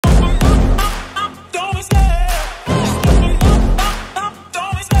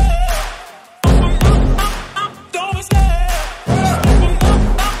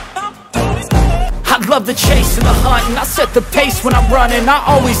love the chase and the hunt, and I set the pace when I'm running. I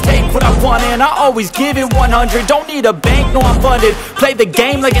always take what I want and I always give it 100. Don't need a bank, no I'm funded. Play the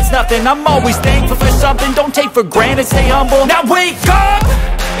game like it's nothing. I'm always thankful for something. Don't take for granted, stay humble. Now wake up!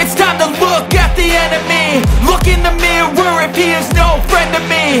 It's time to look at the enemy. Look in the mirror if he is no friend to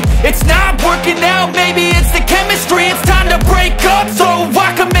me. It's not working out, maybe it's the chemistry. It's time to break up so I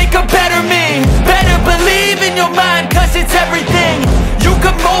can make a better me. Better believe in your mind, cause it's everything. You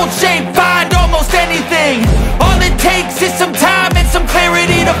can mold, shape, find almost anything. All it takes is some time and some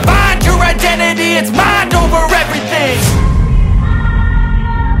clarity to find your identity. It's mind over everything.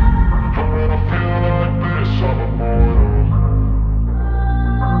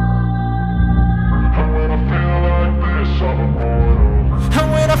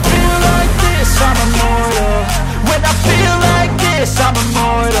 I'm immortal. When I feel like this, I'm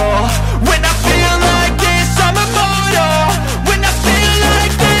immortal. When I feel like this, I'm immortal. When I feel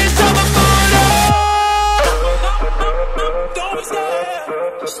like this, I'm immortal. Don't be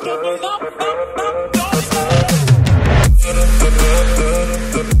scared. Just give it up. Don't be scared.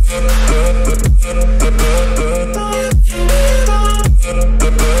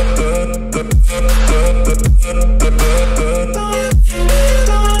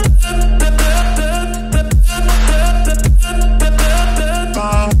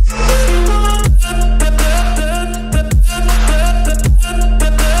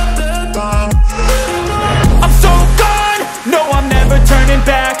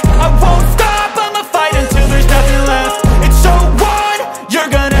 Back. I won't stop, I'ma fight until there's nothing left. It's so on,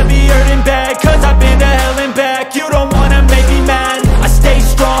 you're gonna be hurting bad, cause I've been to hell and back. You don't wanna make me mad, I stay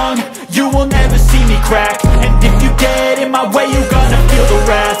strong, you will never see me crack. And if you get in my way, you're gonna feel the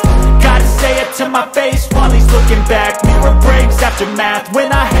wrath. Gotta say it to my face while he's looking back. Mirror breaks after math,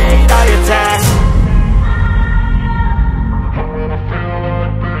 when I hate I attack.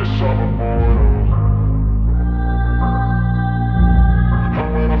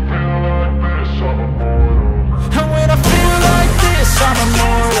 I'm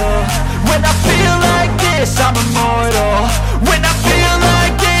immortal. When I feel like this, I'm immortal. When I feel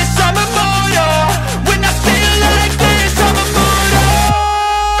like this, I'm immortal. When I feel like this, I'm immortal.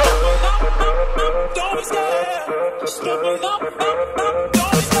 Don't be scared. Just give it up.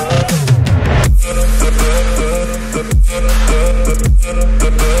 Don't be scared.